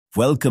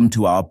Welcome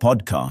to our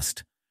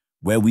podcast,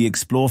 where we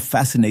explore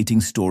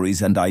fascinating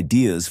stories and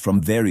ideas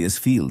from various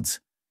fields.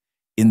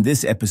 In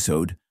this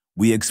episode,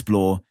 we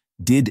explore,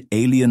 did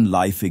alien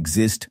life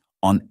exist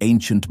on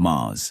ancient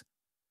Mars?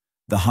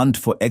 The hunt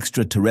for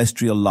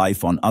extraterrestrial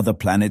life on other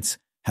planets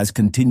has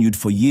continued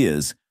for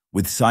years,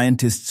 with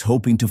scientists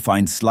hoping to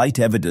find slight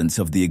evidence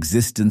of the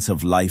existence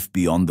of life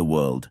beyond the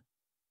world.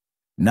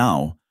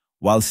 Now,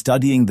 while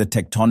studying the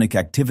tectonic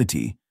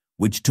activity,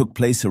 which took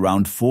place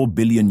around 4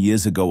 billion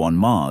years ago on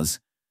Mars,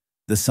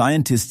 the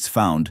scientists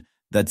found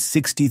that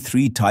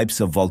 63 types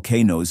of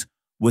volcanoes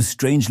were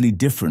strangely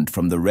different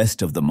from the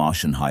rest of the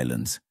Martian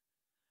highlands.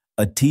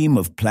 A team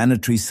of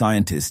planetary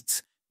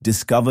scientists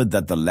discovered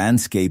that the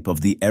landscape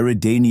of the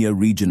Eridania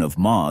region of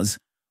Mars,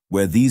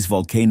 where these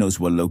volcanoes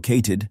were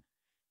located,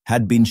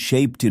 had been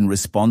shaped in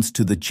response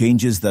to the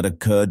changes that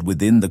occurred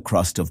within the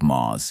crust of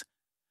Mars.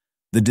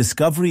 The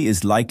discovery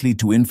is likely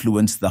to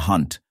influence the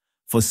hunt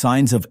for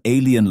signs of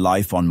alien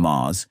life on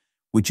Mars,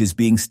 which is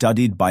being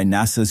studied by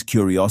NASA's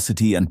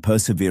Curiosity and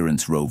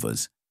Perseverance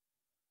rovers.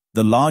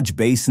 The large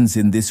basins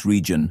in this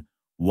region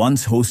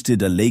once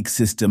hosted a lake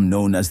system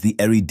known as the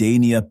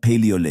Eridania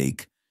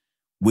Paleolake,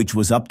 which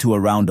was up to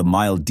around a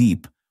mile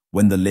deep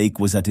when the lake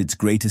was at its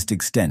greatest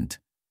extent,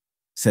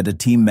 said a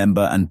team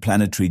member and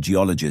planetary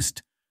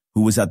geologist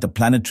who was at the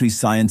Planetary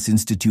Science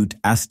Institute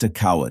Asta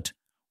Cowart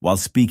while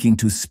speaking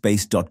to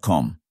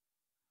Space.com.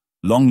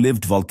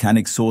 Long-lived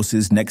volcanic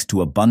sources next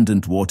to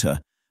abundant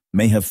water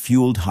may have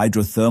fueled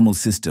hydrothermal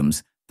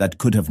systems that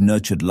could have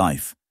nurtured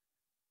life.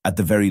 At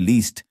the very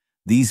least,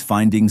 these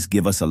findings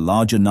give us a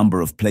larger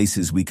number of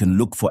places we can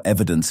look for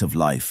evidence of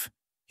life,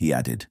 he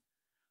added.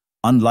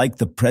 Unlike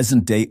the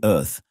present-day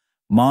Earth,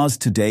 Mars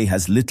today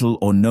has little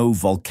or no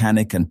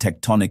volcanic and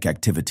tectonic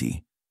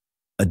activity.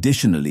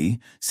 Additionally,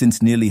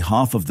 since nearly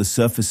half of the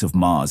surface of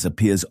Mars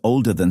appears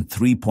older than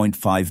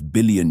 3.5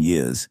 billion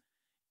years,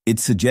 it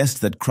suggests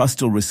that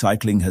crustal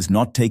recycling has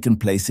not taken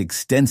place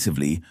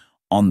extensively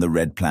on the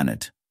red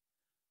planet.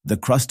 The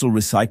crustal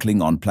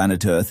recycling on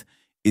planet Earth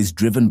is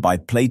driven by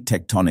plate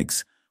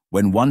tectonics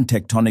when one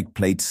tectonic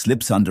plate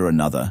slips under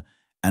another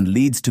and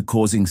leads to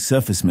causing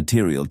surface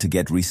material to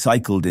get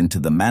recycled into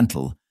the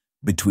mantle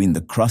between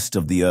the crust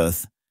of the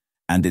Earth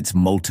and its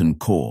molten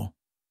core.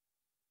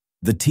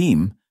 The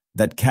team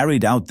that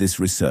carried out this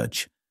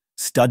research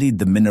studied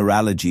the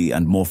mineralogy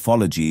and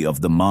morphology of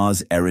the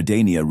Mars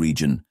Eridania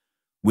region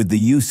with the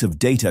use of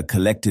data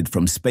collected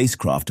from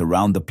spacecraft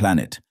around the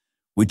planet,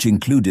 which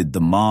included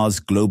the Mars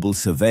Global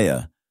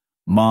Surveyor,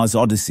 Mars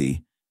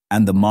Odyssey,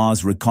 and the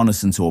Mars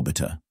Reconnaissance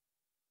Orbiter.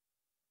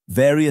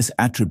 Various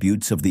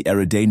attributes of the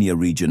Eridania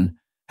region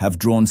have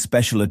drawn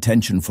special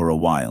attention for a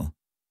while,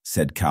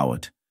 said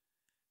Cowart.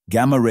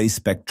 Gamma-ray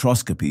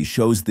spectroscopy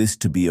shows this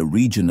to be a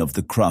region of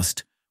the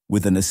crust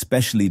with an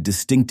especially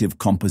distinctive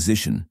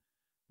composition.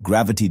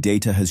 Gravity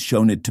data has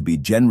shown it to be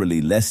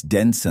generally less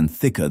dense and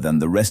thicker than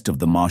the rest of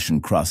the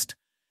Martian crust,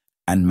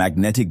 and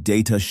magnetic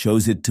data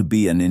shows it to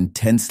be an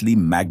intensely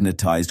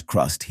magnetized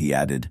crust, he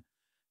added.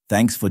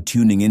 Thanks for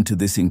tuning into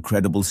this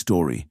incredible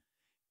story.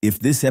 If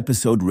this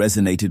episode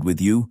resonated with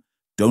you,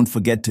 don't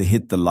forget to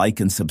hit the like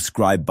and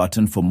subscribe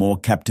button for more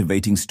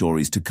captivating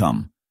stories to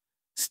come.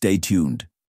 Stay tuned.